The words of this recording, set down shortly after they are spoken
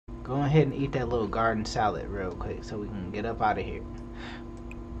Go ahead and eat that little garden salad real quick so we can get up out of here.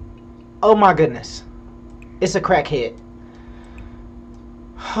 Oh my goodness. It's a crackhead.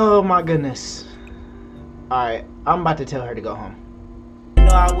 Oh my goodness. Alright, I'm about to tell her to go home. You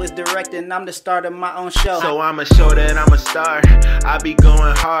know I was directing, I'm the star of my own show. So I'ma show that I'm a star. I be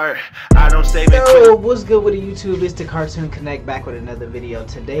going hard. I don't save it. Yo, what's good with the YouTube? It's the CartoonConnect back with another video.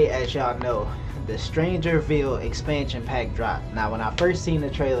 Today, as y'all know, the Strangerville expansion pack dropped. Now, when I first seen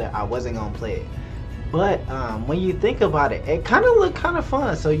the trailer, I wasn't gonna play it. But when you think about it, it kind of looked kind of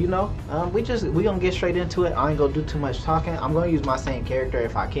fun. So you know, we gonna get straight into it. I ain't gonna do too much talking. I'm gonna use my same character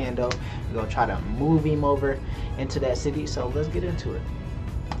if I can though. We're gonna try to move him over into that city. So let's get into it.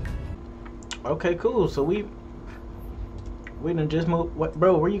 Okay, cool. So we done just moved. What,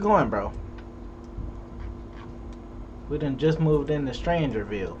 bro? Where you going, bro? We done just moved into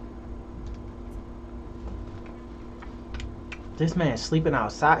Strangerville. This man's sleeping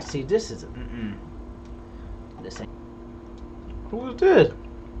outside. See, this is this ain't. Who is this?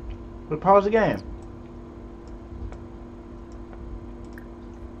 Let's pause the game.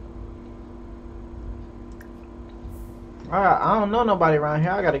 Alright, I don't know nobody around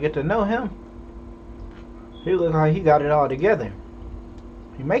here. I gotta get to know him. He look like he got it all together.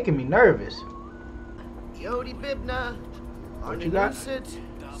 He making me nervous. Yodi Bibna. What you got?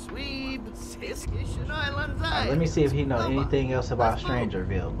 Right, let me see if he know anything else about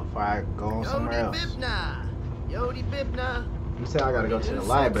Strangerville before I go on somewhere else. Yodi Bibna. He said I gotta go to the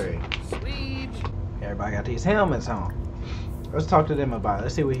library. Everybody got these helmets on. Let's talk to them about it.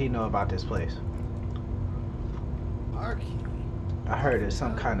 Let's see what he know about this place. I heard it's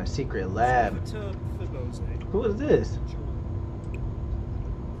some kind of secret lab. Who is this?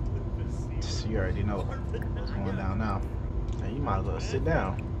 You already know what's going down now. Now you might as well sit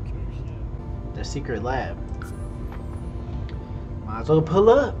down. The secret lab. Might as well pull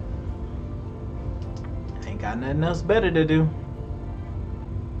up. Ain't got nothing else better to do.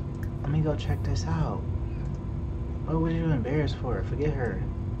 Let me go check this out. What was you embarrassed for? Forget her.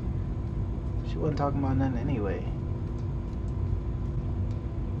 She wasn't talking about nothing anyway.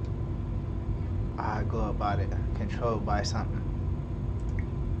 I go about it controlled by something.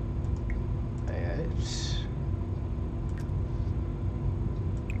 This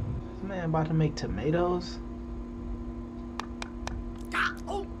man about to make tomatoes,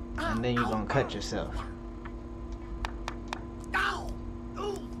 and then you gonna cut yourself.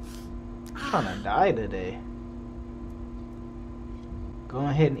 I'm trying to die today. Go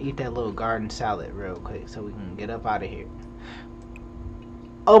ahead and eat that little garden salad real quick so we can get up out of here.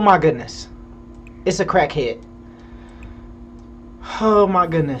 Oh my goodness. It's a crackhead. Oh my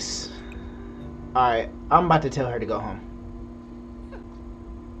goodness. Alright, I'm about to tell her to go home.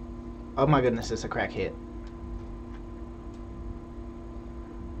 Oh my goodness, it's a crackhead.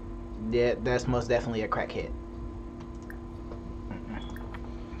 Yeah, that's most definitely a crackhead.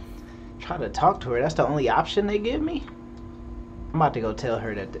 Try to talk to her, that's the only option they give me? I'm about to go tell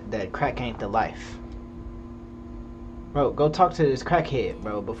her that crack ain't the life. Bro, go talk to this crackhead,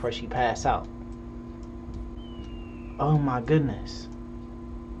 bro, before she pass out. Oh my goodness.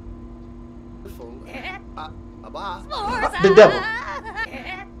 The devil.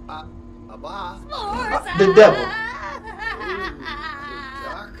 The devil.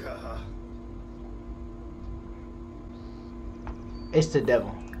 It's the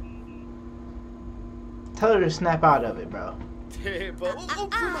devil. Tell her to snap out of it, bro.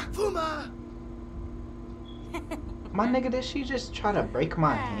 My nigga, did she just try to break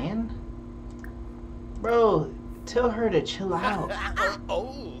my hand? Bro, tell her to chill out.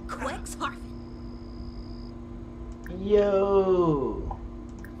 Yo.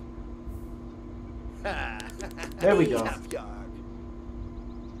 There we go.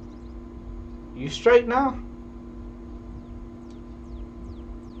 You straight now?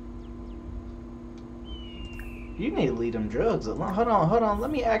 You need to leave them drugs alone. Hold on.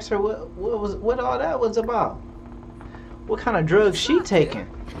 Let me ask her what all that was about. What kind of drugs she taking?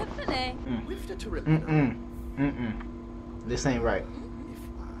 This ain't right.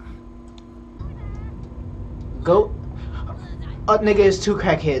 Go. Oh, nigga, it's two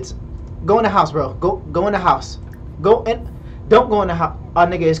crackheads. Go in the house, bro. Go in the house. Go in. Don't go in the house. Oh,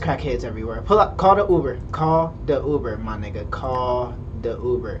 nigga, it's crackheads everywhere. Pull up. Call the Uber. Call the Uber, my nigga. Call the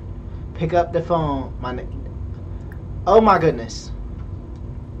Uber. Pick up the phone, my nigga. Oh my goodness.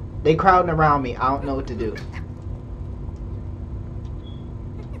 They crowding around me. I don't know what to do.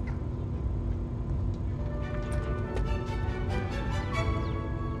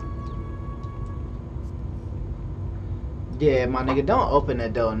 Yeah, my nigga, don't open the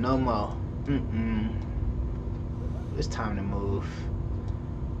door no more. It's time to move.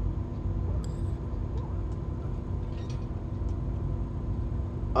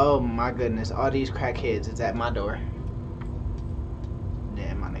 Oh my goodness, all these crackheads is at my door.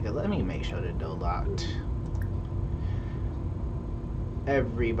 Damn, my nigga, let me make sure the door locked.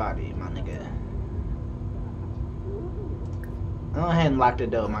 Everybody, my nigga. Go ahead and lock the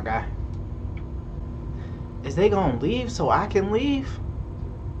door, my guy. Is they gonna leave so I can leave?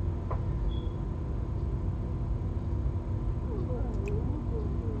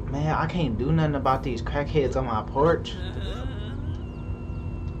 Man, I can't do nothing about these crackheads on my porch.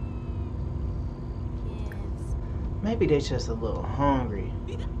 Maybe they just a little hungry.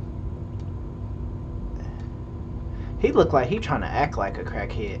 He look like he trying to act like a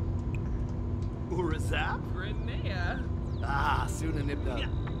crackhead. Ah, Sunanibna.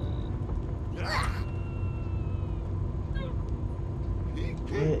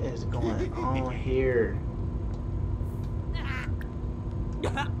 What is going on here?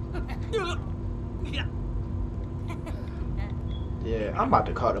 Yeah, I'm about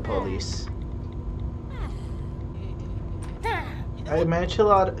to call the police. Hey man, chill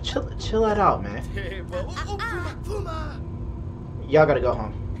out, chill that out, man. Y'all gotta go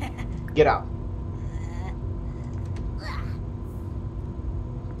home. Get out.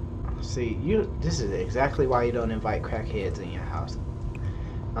 See, this is exactly why you don't invite crackheads in your house.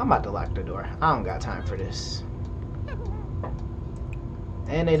 I'm about to lock the door. I don't got time for this.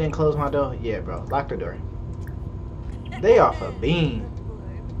 And they didn't close my door? Yeah, bro. Lock the door. They off a beam.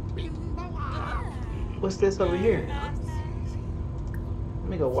 What's this over here? Let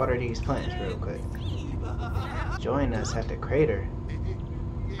me go water these plants real quick. Join us at the crater.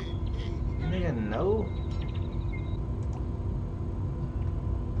 Nigga, no.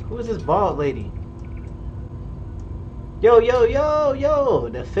 Who is this bald lady? Yo, yo, yo, yo!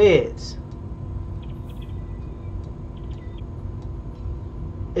 The feds.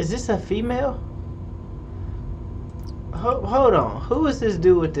 Is this a female? Hold on. Who is this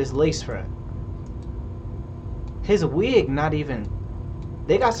dude with this lace front? His wig not even...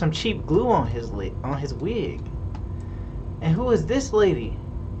 They got some cheap glue on his wig. And who is this lady?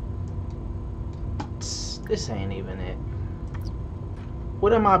 This ain't even it.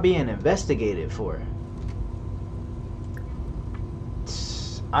 What am I being investigated for?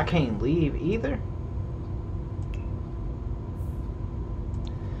 I can't leave either.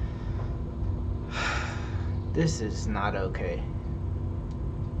 This is not okay.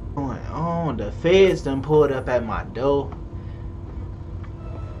 What's going on? The feds done pulled up at my door.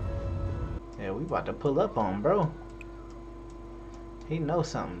 Yeah, we about to pull up on bro. He knows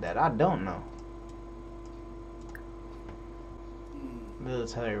something that I don't know.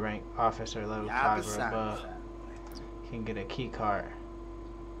 Military rank officer level 5 or above can get a key card.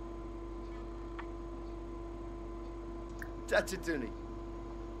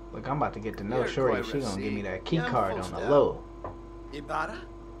 Look, I'm about to get to know Shorty. She gonna give me that key card on the low.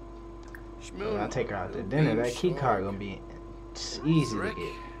 When I take her out to dinner, that key card gonna be easy to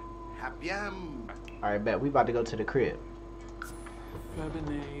get. Alright, bet. We about to go to the crib.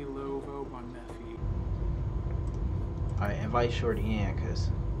 Alright, invite Shorty in, cause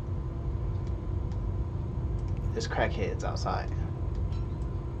there's crackheads outside.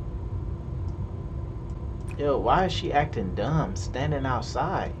 Yo, why is she acting dumb standing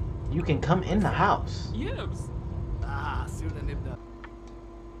outside? You can come in the house.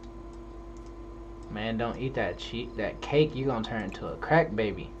 Man, don't eat that cake. You gonna turn into a crack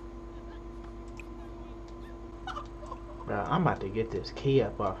baby. Bro, I'm about to get this key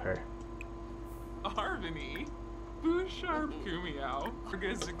up off her.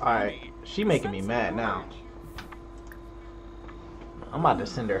 Alright, she making me mad now. I'm about to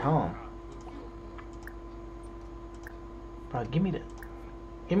send her home. Bro, give me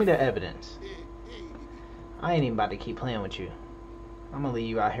the evidence. I ain't even about to keep playing with you. I'm gonna leave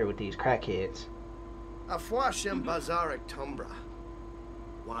you out here with these crackheads. Afwashem Bazarik Tumbra.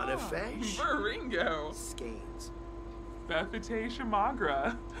 Wanna fish? Baringo. Skeins. Bethita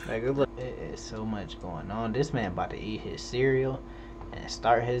Magra. Like, look, it is so much going on. This man about to eat his cereal and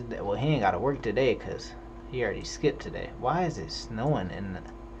start his day. Well, he ain't gotta work today because he already skipped today. Why is it snowing in the...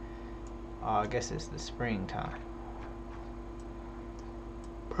 Oh, I guess it's the springtime.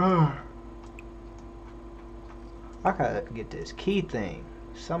 Bro, I gotta get this key thing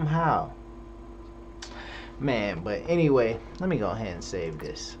somehow. Man, but anyway, let me go ahead and save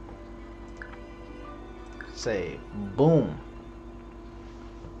this. Save. Boom.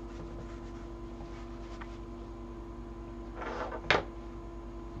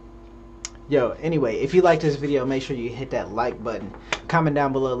 Yo, anyway, if you like this video, make sure you hit that like button. Comment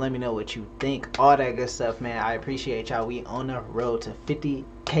down below, let me know what you think. All that good stuff, man. I appreciate y'all. We on the road to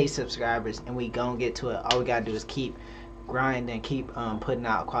 50K subscribers, and we gonna get to it. All we gotta do is keep grind and keep putting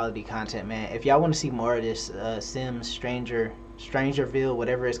out quality content, man. If y'all want to see more of this Sims Strangerville,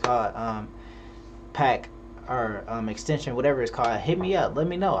 whatever it's called, pack or extension, whatever it's called, hit me up. Let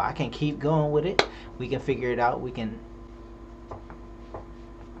me know. I can keep going with it. We can figure it out. We can,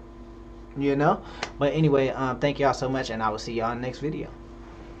 you know. But anyway, thank y'all so much, and I will see y'all in the next video.